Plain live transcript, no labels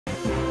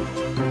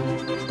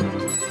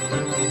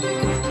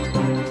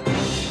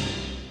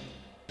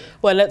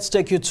Well, let's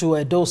take you to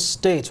Edo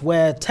State,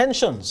 where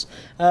tensions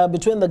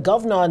between the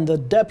governor and the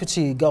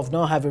deputy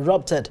governor have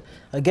erupted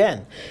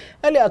again.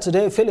 Earlier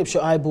today, Philip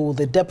Shaibu,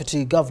 the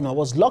deputy governor,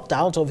 was locked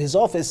out of his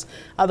office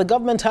at the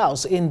government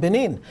house in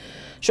Benin.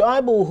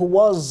 Shaibu, who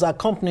was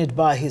accompanied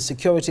by his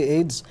security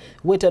aides,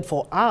 waited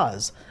for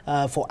hours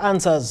for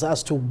answers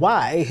as to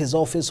why his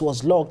office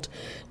was locked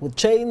with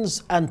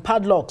chains and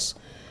padlocks.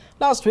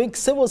 Last week,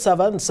 civil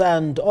servants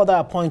and other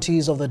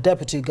appointees of the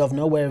deputy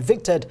governor were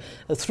evicted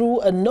through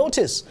a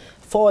notice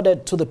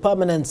forwarded to the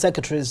permanent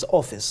secretary's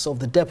office of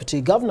the deputy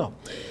governor.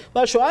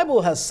 Well,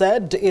 Shaibu has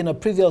said in a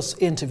previous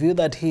interview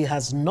that he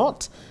has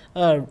not,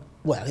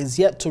 he's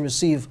yet to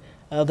receive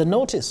the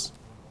notice.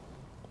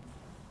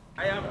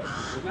 I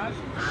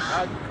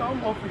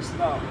come office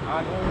now,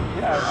 and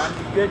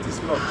the gate is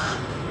locked.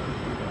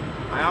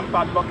 I am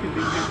padlocking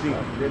the gate.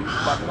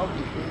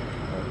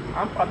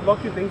 I'm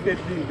padlocking the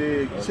gate,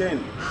 the chain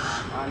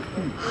and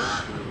key.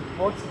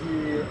 Both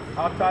the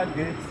outer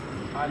gate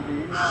and the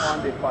inner one,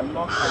 they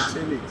padlock and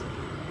chain it.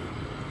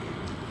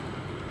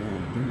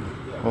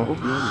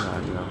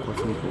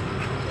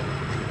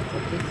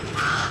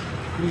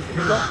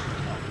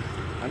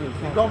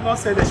 The governor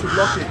said they should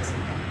lock it.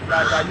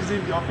 That they are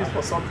using the office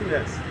for something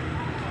else.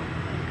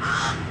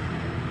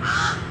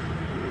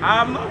 I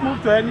have not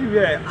moved to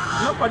anywhere.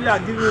 Nobody has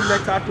given me a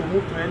letter to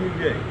move to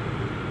anywhere.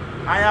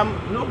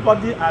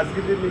 Nobody has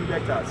given me a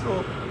letter.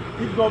 So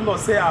if governor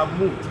say I have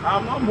moved, I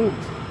have not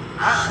moved.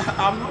 I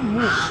have not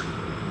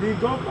moved. The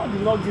governor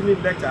did not give me a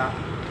letter.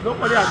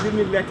 Nobody has given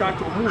me a letter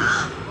to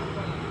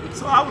move.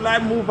 So how will I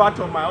move out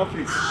of my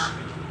office?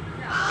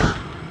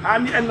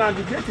 I'm here now,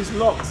 the gate is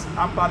locked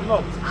and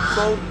padlocked.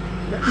 So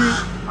maybe,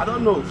 I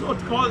don't know. So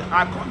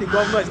I call the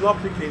governor, is not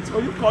picking. So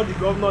you call the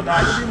governor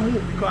that I didn't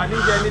move because I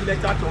didn't get any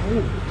letter to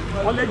move.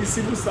 Only the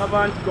civil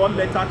servant got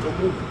letter to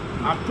move.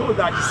 I'm told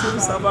that the civil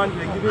servant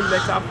were given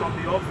letter from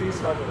the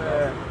office of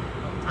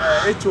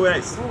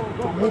HOS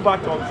to move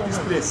out of this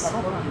place.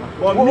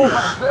 For me,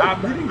 I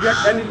didn't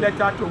get any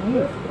letter to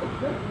move.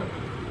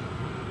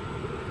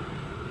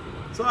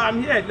 So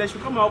I'm here. They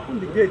should come and open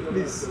the gate,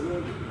 please.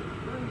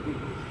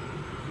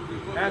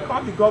 I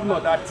called the governor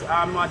that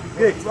I'm at the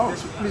gate. They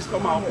should please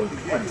come and open the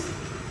gate.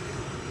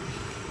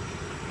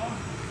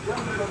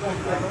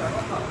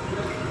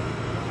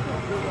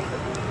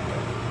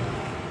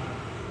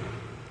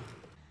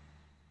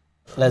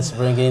 Let's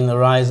bring in the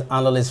Rise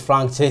analyst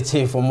Frank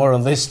Tietie for more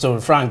on this story.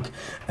 Frank,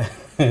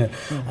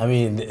 I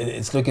mean,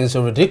 it's looking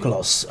so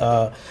ridiculous.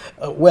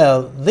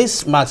 Well,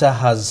 this matter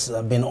has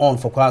been on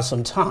for quite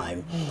some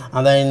time,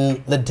 and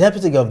then the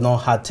deputy governor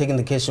had taken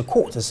the case to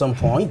court at some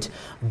point,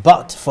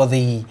 but for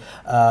the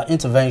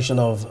intervention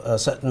of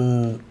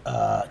certain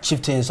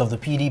chieftains of the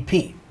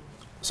PDP,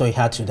 so he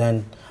had to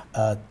then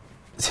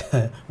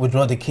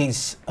withdraw the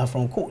case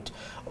from court.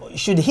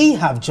 Should he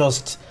have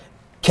just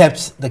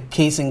kept the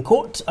case in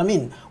court? I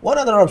mean, what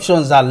other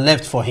options are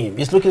left for him?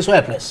 He's looking so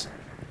helpless.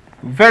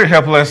 Very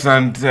helpless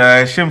and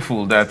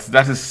shameful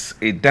that is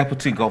a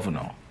deputy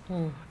governor,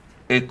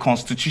 a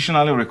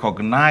constitutionally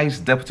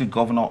recognized deputy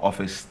governor of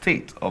a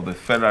state of the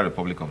Federal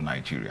Republic of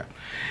Nigeria.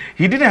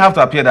 He didn't have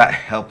to appear that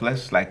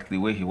helpless like the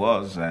way he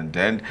was and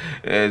then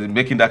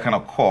making that kind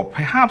of call,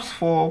 perhaps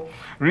for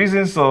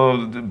reasons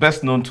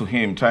best known to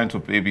him, trying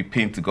to maybe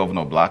paint the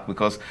governor black,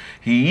 because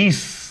he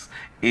is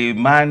a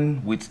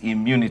man with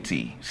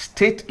immunity,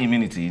 state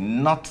immunity,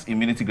 not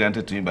immunity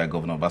granted to him by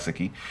Governor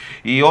Obaseki.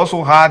 He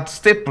also had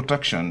state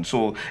protection,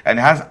 so and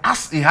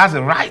he has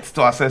a right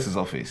to access his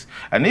office.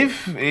 And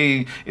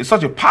if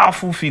such a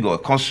powerful figure, a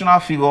constitutional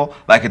figure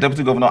like a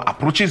deputy governor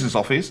approaches his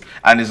office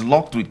and is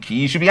locked with key,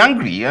 he should be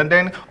angry and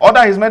then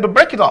order his men to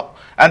break it up.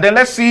 And then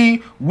let's see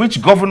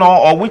which governor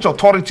or which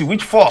authority,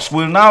 which force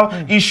will now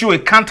issue a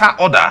counter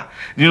order,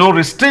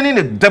 restraining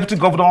a deputy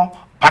governor,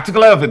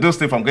 particularly of the Edo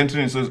State, from getting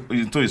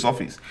into his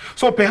office.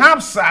 So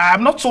perhaps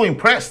I'm not so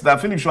impressed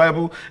that Philip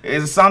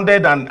Shaibu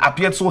sounded and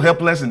appeared so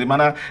helpless in the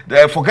manner,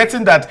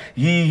 forgetting that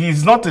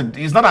he's not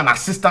an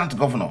assistant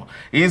governor.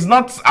 He's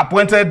not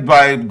appointed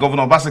by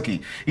Governor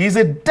Obaseki. He's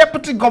a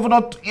deputy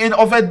governor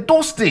of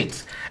Edo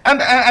State.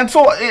 And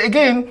so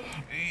again,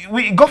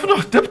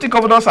 deputy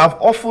governors have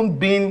often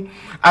been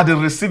at the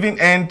receiving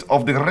end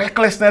of the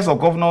recklessness of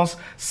governors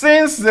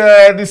since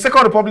the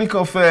Second Republic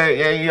of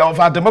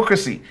our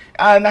democracy,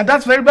 and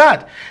that's very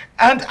bad.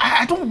 And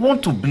I don't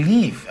want to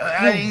believe,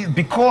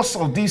 because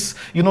of this,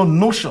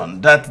 notion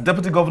that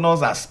deputy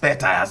governors are spare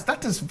tires.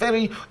 That is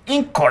very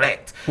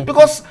incorrect,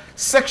 because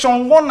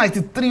Section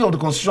 193 of the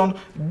Constitution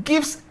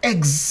gives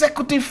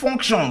executive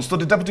functions to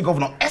the deputy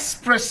governor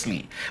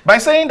expressly by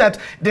saying that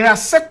there are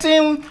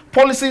certain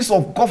policies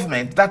of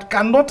government that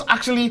cannot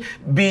actually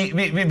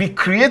be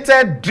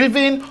created,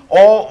 driven,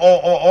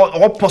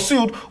 or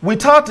pursued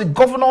without the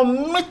governor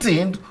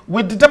meeting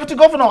with the deputy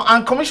governor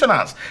and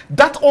commissioners.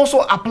 That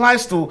also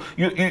applies to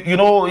you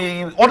know,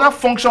 other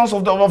functions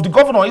of the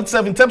governor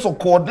itself in terms of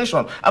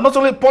coordination, and not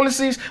only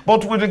policies,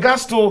 but with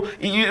regards to,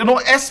 you know,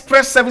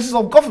 express services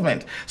of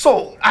government.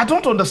 So I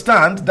don't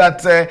understand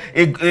that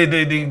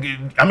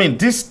I mean,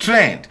 this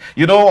trend,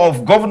 you know,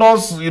 of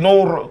governors, you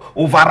know,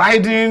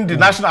 overriding the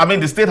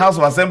the State House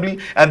of Assembly,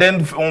 and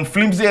then on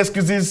flimsy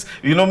excuses,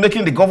 you know,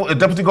 making the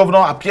deputy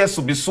governor appears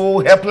to be so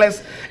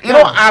helpless. You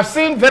know, I've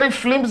seen very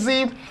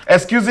flimsy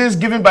excuses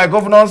given by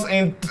governors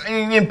in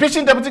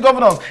impeaching deputy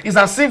governors. It's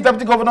as if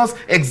deputy governors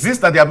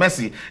exist at their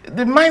mercy.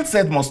 The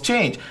mindset must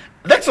change.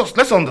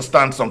 Let's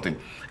understand something.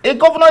 A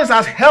governor is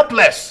as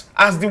helpless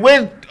as the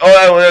way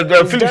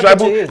Philip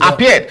Shaibu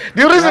appeared.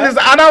 The reason is,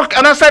 and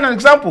I'll cite an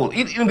example.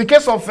 In the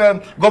case of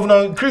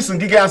Governor Chris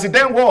Ngige, as he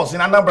then was in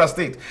Anambra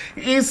State,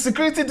 his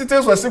security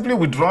details were simply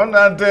withdrawn,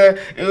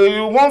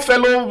 and one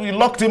fellow, you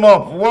locked him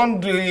up.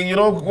 One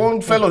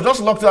fellow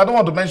just locked him. I don't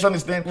want to mention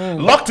his name.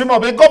 Locked him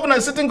up.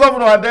 A sitting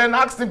governor, and then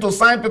asked him to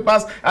sign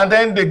papers, and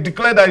then they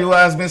declared that he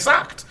has been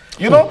sacked.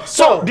 You know,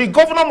 so the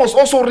governor must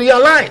also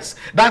realize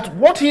that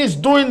what he is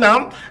doing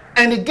now,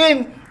 and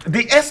again,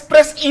 the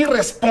express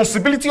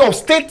irresponsibility of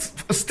state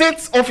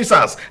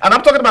officers, and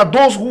I'm talking about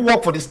those who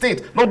work for the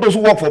state, not those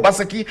who work for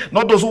Baseki,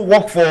 not those who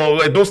work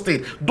for those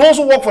state, those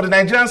who work for the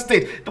Nigerian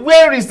state.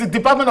 Where is the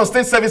Department of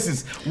State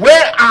Services?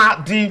 Where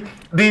are the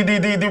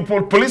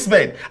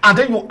policemen? And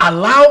then you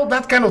allow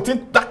that kind of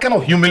thing, that kind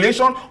of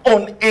humiliation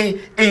on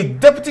a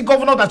deputy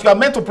governor that you are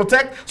meant to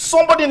protect.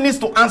 Somebody needs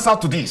to answer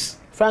to this.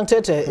 Frank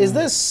Tietie, is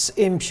this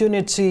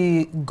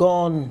impunity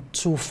gone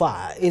too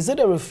far? Is it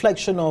a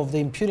reflection of the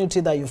impunity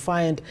that you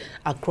find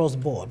across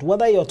board?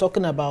 Whether you're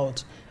talking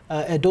about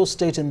Edo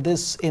State in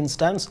this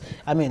instance,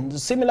 I mean,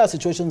 similar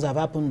situations have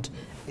happened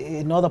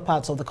in other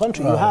parts of the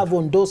country. Right. You have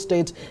Ondo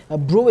State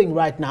brewing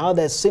right now.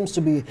 There seems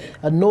to be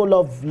a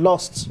no-love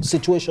lost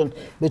situation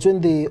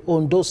between the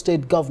Ondo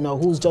State governor,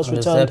 who's just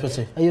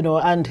returned, you know,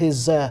 and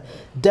his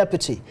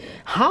deputy.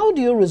 How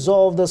do you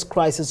resolve this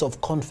crisis of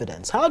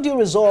confidence? How do you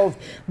resolve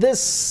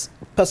this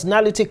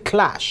personality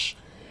clash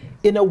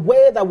in a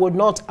way that would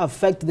not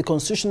affect the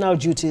constitutional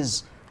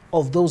duties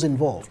of those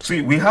involved?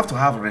 See, we have to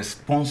have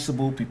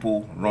responsible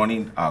people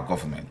running our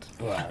government.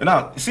 Right.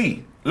 Now,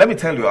 see, let me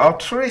tell you, I'll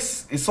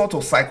trace a sort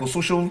of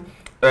psychosocial,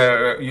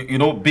 you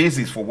know,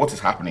 basis for what is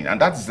happening, and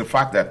that is the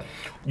fact that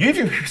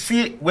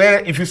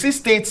if you see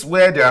states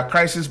where there are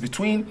crises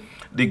between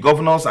the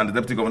governors and the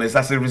deputy governors,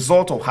 as a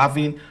result of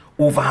having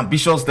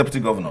overambitious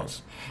deputy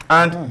governors,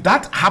 and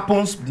that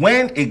happens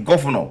when a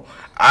governor,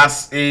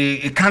 as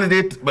a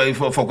candidate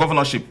for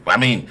governorship, I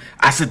mean,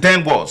 as it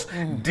then was,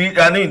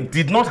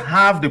 did not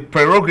have the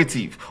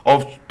prerogative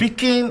of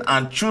picking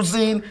and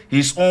choosing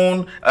his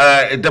own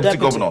deputy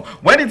governor.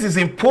 When it is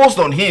imposed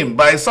on him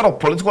by a sort of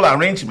political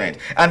arrangement,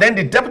 and then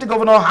the deputy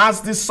governor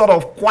has this sort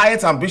of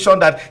quiet ambition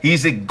that he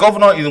is a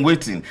governor in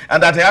waiting,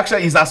 and that he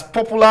actually is as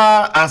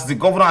popular as the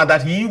governor, and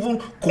that he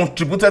even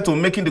contributed to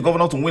making the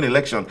governor to win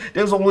election,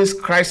 there's always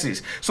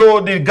crisis.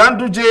 So the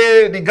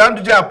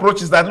Ganduje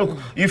approach is that, look,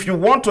 if you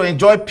want to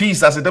enjoy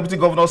peace as a deputy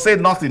governor, say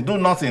nothing, do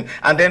nothing,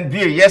 and then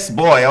be a yes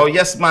boy or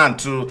yes man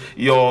to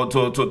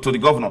the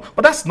governor.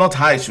 But that's not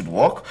how it should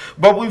work.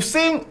 But we've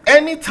seen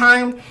any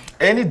time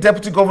any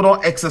deputy governor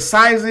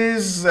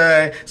exercises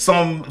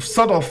some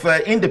sort of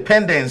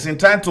independence in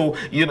trying to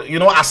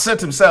assert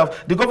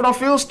himself, the governor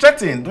feels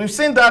threatened. We've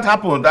seen that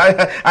happen.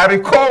 I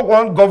recall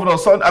one governor,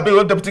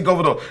 one deputy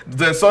governor,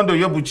 the Sunday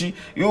Yobuchi,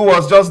 who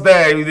was just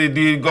there,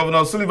 the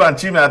governor Sullivan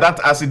Chime,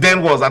 as he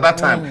then was at that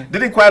time,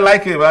 didn't quite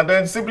like him, and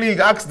then simply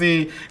asked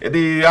the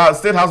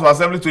State House of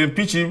Assembly to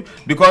impeach him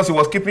because he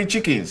was keeping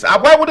chickens.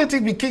 Why wouldn't he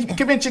be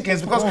keeping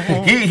chickens? Because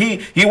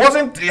he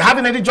wasn't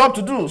having any job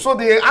to do. So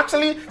they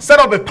actually set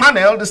up a panel.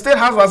 The State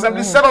House of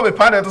Assembly set up a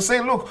panel to say,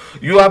 look,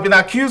 you have been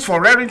accused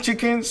for rearing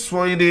chickens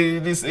in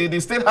the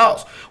State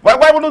House.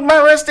 Why wouldn't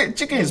man rear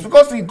chickens?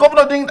 Because the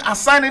governor didn't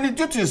assign any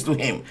duties to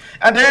him.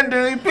 And then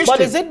they impeached him.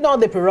 But is it not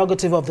the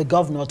prerogative of the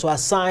governor to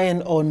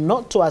assign or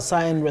not to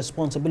assign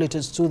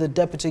responsibilities to the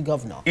deputy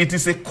governor? It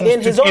is a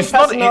it's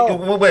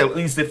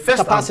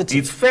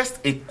first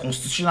a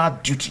constitutional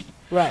duty.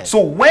 Right.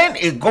 So when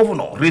a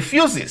governor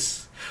refuses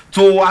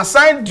to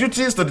assign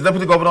duties to the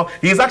deputy governor,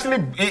 he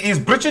is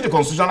breaching the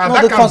constitution, and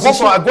that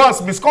can go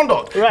as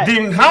misconduct. Right.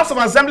 The House of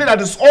Assembly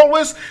that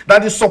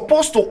is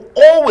supposed to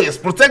always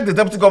protect the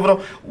deputy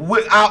governor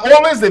are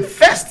always the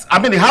first. I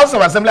mean, the House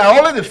of Assembly are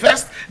always the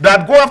first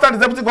that go after the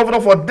deputy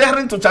governor for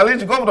daring to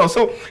challenge the governor.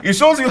 So it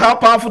shows you how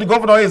powerful the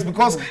governor is,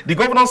 because the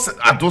governor,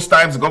 at those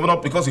times,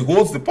 because he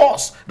holds the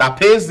purse that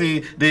pays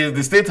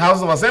the State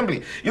House of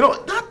Assembly. You know,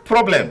 that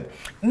problem.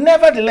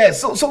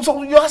 Nevertheless,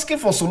 so you're asking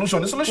for a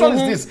solution. The solution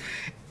is this.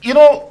 You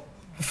know,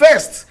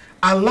 first,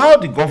 allow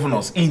the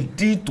governors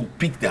indeed to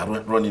pick their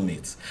running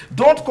mates.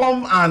 Don't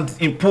come and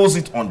impose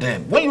it on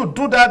them. When you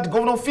do that, the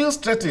governor feels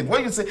threatened.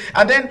 When you say,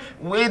 and then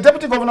a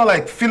deputy governor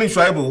like Philip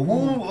Shaibu,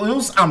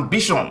 whose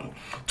ambition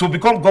to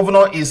become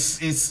governor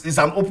is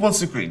an open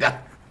secret,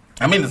 that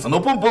I mean, it's an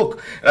open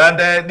book.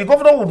 And the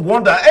governor would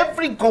wonder,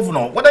 every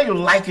governor, whether you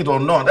like it or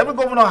not, every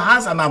governor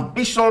has an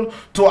ambition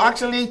to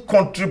actually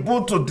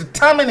contribute to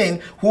determining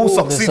who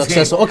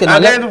succeeds him. Okay,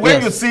 and then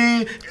when you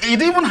see,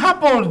 it even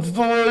happened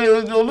to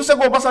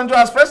Olusegun Obasanjo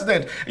as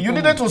president. You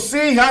needed to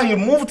see how he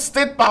moved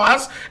state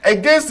powers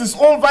against his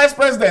own vice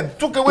president,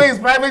 took away his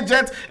private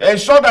jet,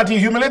 ensured that he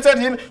humiliated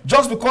him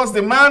just because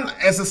the man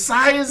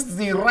exercised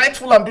the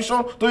rightful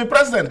ambition to be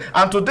president.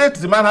 And to date,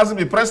 the man hasn't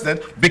been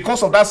president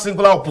because of that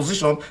singular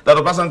opposition that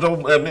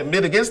Obasanjo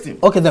made against him.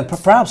 Okay, then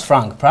perhaps,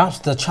 Frank, perhaps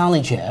the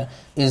challenge here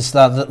is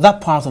that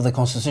that part of the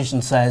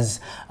Constitution says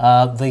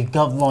the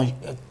governor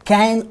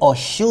can or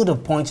should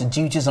appoint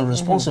duties and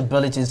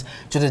responsibilities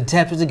to the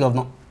deputy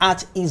governor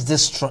at his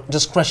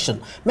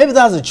discretion. Maybe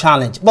that's a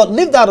challenge, but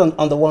leave that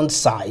on the one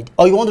side,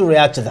 or you want to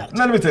react to that?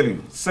 Now, let me tell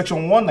you,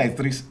 Section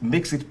 193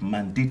 makes it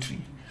mandatory.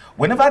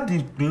 Whenever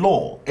the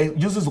law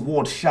uses the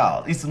word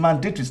shall, it's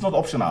mandatory, it's not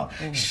optional.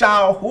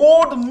 Shall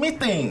hold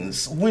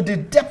meetings with the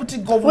deputy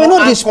governor. We're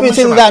not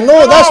disputing that.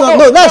 No, that's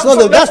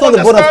not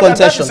the bone of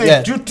contention.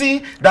 That is a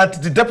duty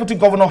that the deputy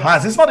governor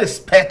has. It's not a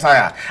spare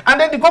tire. And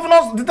then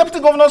the deputy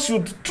governor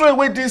should throw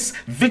away this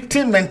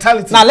victim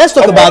mentality. Now let's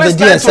talk about the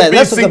DSS.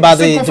 Let's talk about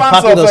the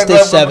Department of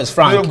State Service,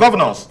 Frank.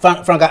 Governors.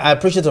 Frank, I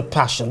appreciate the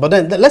passion, but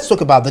then let's talk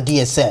about the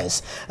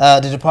DSS,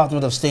 the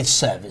Department of State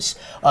Service.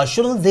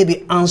 Shouldn't they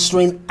be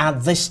answering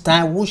at this time?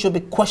 Who should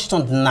be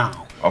questioned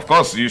now? Of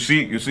course, you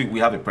see,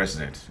 we have a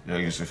president.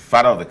 You see,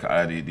 father of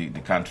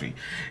the country.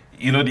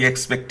 You know, the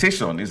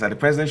expectation is that the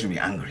president should be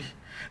angry.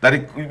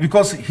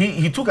 Because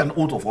he took an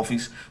oath of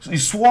office, so he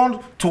sworn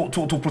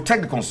to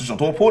protect the Constitution,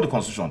 to uphold the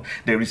Constitution.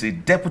 There is a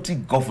deputy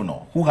governor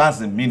who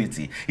has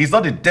immunity. He's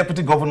not the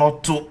deputy governor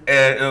to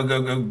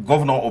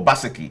Governor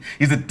Obaseki.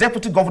 He's the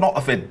deputy governor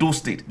of Edo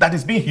State that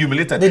is being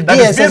humiliated. The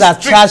DSS are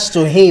charged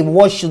to him.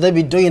 What should they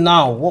be doing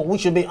now? What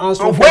should be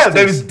answering? Well,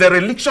 there is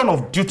dereliction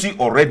of duty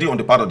already on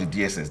the part of the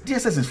DSS.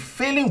 DSS is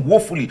failing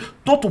woefully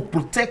to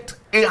protect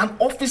an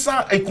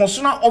officer, a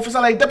constitutional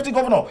officer like deputy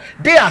governor.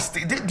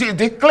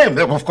 They claim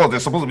that, of course, they're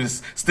supposed to be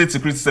state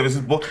security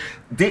services, but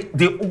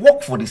they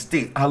work for the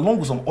state along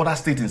with some other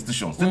state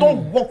institutions. They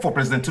don't work for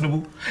President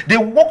Tinubu. They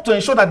work to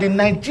ensure that the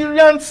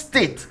Nigerian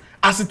state,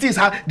 as it is,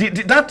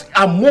 that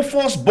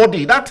amorphous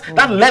body, that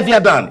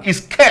leviathan is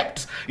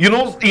kept, you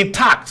know,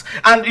 intact,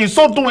 and in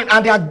so doing,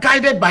 and they are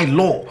guided by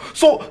law.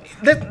 So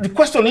the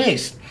question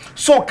is,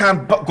 so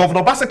can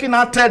Governor Obaseki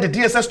now tell the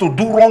DSS to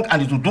do wrong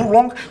and it will do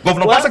wrong?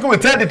 Governor Obaseki will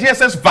tell the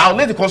DSS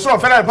violate the Constitution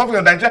of the Federal Republic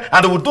of Nigeria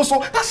and they will do so?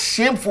 That's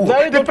shameful.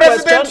 The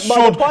president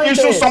should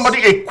issue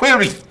somebody a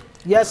query.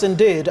 Yes,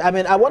 indeed. I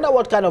mean, I wonder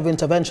what kind of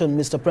intervention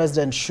Mr.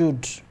 President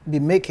should be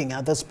making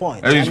at this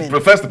point.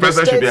 First, the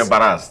president should be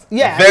embarrassed.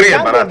 Yeah, very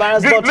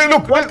embarrassed.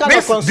 Look, what kind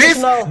of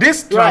constitutional...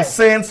 This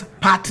transcends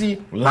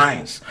party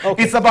lines.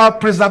 Okay. It's about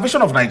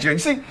preservation of Nigeria. You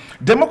see,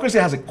 democracy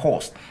has a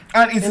cost.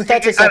 And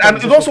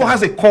it also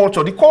has a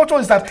culture. The culture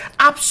is that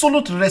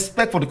absolute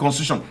respect for the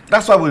Constitution.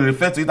 That's why we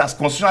refer to it as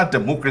constitutional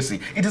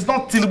democracy. It is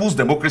not Tinubu's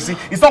democracy.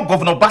 It's not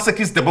Governor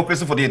Obaseki's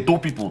democracy for the Edo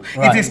people.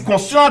 Right. It is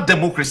constitutional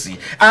democracy.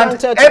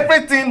 And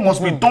everything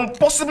must be done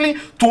possibly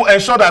to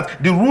ensure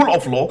that the rule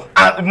of law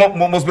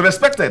must be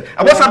respected.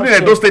 And what's happening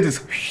in Edo State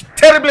is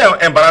terribly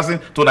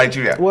embarrassing to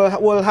Nigeria.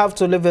 We'll have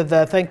to leave it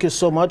there. Thank you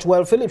so much.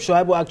 Well, Philip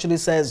Shaibu actually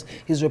says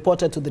he's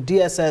reported to the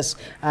DSS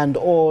and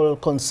all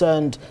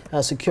concerned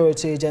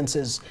security agencies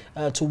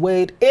to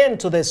wade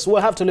into this.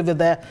 We'll have to leave it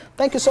there.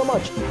 Thank you so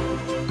much.